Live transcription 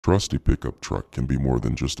Trusty pickup truck can be more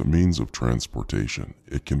than just a means of transportation.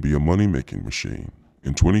 It can be a money-making machine.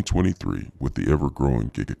 In 2023, with the ever-growing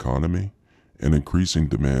gig economy and increasing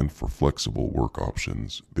demand for flexible work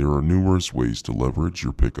options, there are numerous ways to leverage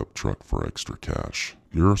your pickup truck for extra cash.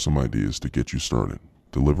 Here are some ideas to get you started.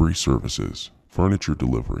 Delivery services. Furniture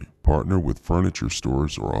delivery. Partner with furniture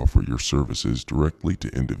stores or offer your services directly to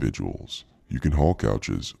individuals. You can haul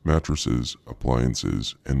couches, mattresses,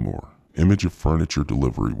 appliances, and more. Image of furniture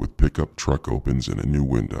delivery with pickup truck opens in a new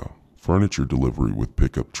window. Furniture delivery with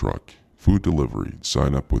pickup truck. Food delivery.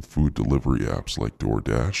 Sign up with food delivery apps like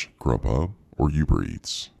DoorDash, Grubhub, or Uber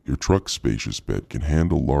Eats. Your truck's spacious bed can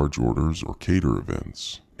handle large orders or cater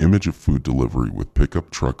events. Image of food delivery with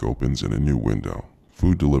pickup truck opens in a new window.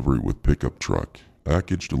 Food delivery with pickup truck.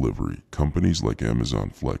 Package delivery. Companies like Amazon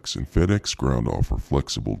Flex and FedEx Ground offer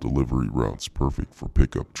flexible delivery routes perfect for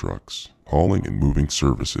pickup trucks. Hauling and moving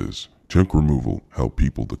services. Junk removal. Help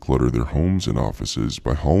people declutter their homes and offices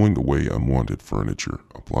by hauling away unwanted furniture,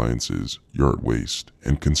 appliances, yard waste,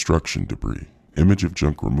 and construction debris. Image of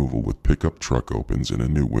junk removal with pickup truck opens in a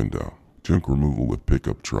new window. Junk removal with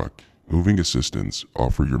pickup truck. Moving assistance.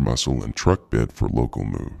 Offer your muscle and truck bed for local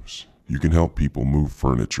moves. You can help people move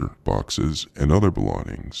furniture, boxes, and other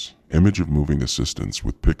belongings. Image of moving assistance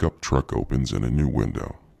with pickup truck opens in a new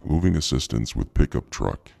window. Moving assistance with pickup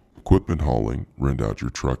truck. Equipment hauling. Rent out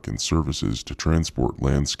your truck and services to transport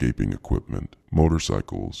landscaping equipment,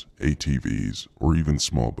 motorcycles, ATVs, or even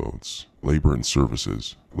small boats. Labor and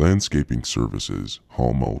services. Landscaping services.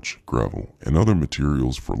 Haul mulch, gravel, and other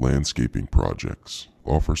materials for landscaping projects.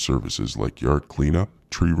 Offer services like yard cleanup,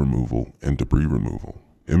 tree removal, and debris removal.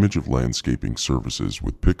 Image of landscaping services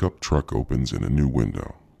with pickup truck opens in a new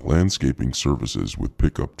window. Landscaping services with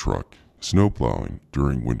pickup truck. Snowplowing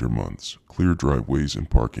during winter months. Clear driveways and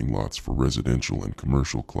parking lots for residential and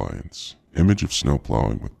commercial clients. Image of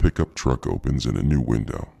snowplowing with pickup truck opens in a new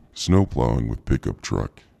window. Snowplowing with pickup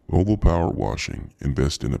truck. Mobile power washing.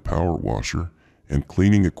 Invest in a power washer and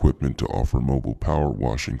cleaning equipment to offer mobile power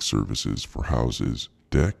washing services for houses,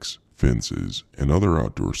 decks, fences, and other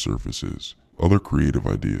outdoor surfaces. Other creative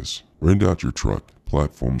ideas. Rent out your truck.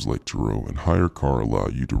 Platforms like Turo and Hire Car allow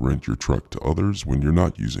you to rent your truck to others when you're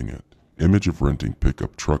not using it. Image of renting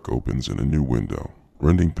pickup truck opens in a new window.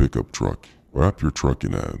 Renting pickup truck. Wrap your truck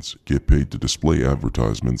in ads. Get paid to display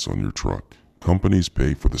advertisements on your truck. Companies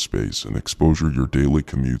pay for the space and exposure your daily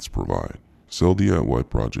commutes provide. Sell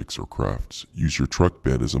DIY projects or crafts. Use your truck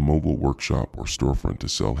bed as a mobile workshop or storefront to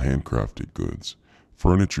sell handcrafted goods,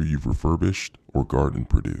 furniture you've refurbished, or garden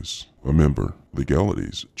produce. Remember,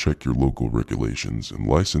 legalities. Check your local regulations and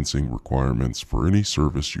licensing requirements for any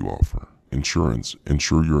service you offer. Insurance.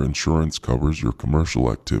 Ensure your insurance covers your commercial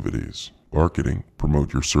activities. Marketing.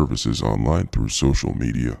 Promote your services online through social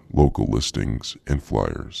media, local listings, and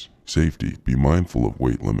flyers. Safety. Be mindful of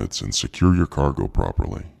weight limits and secure your cargo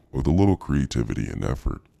properly. With a little creativity and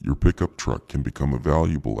effort, your pickup truck can become a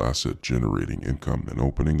valuable asset, generating income and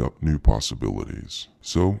opening up new possibilities.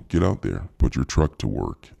 So, get out there, put your truck to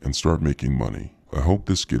work, and start making money. I hope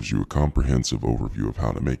this gives you a comprehensive overview of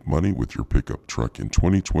how to make money with your pickup truck in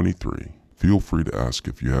 2023. Feel free to ask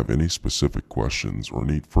if you have any specific questions or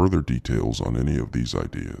need further details on any of these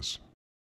ideas.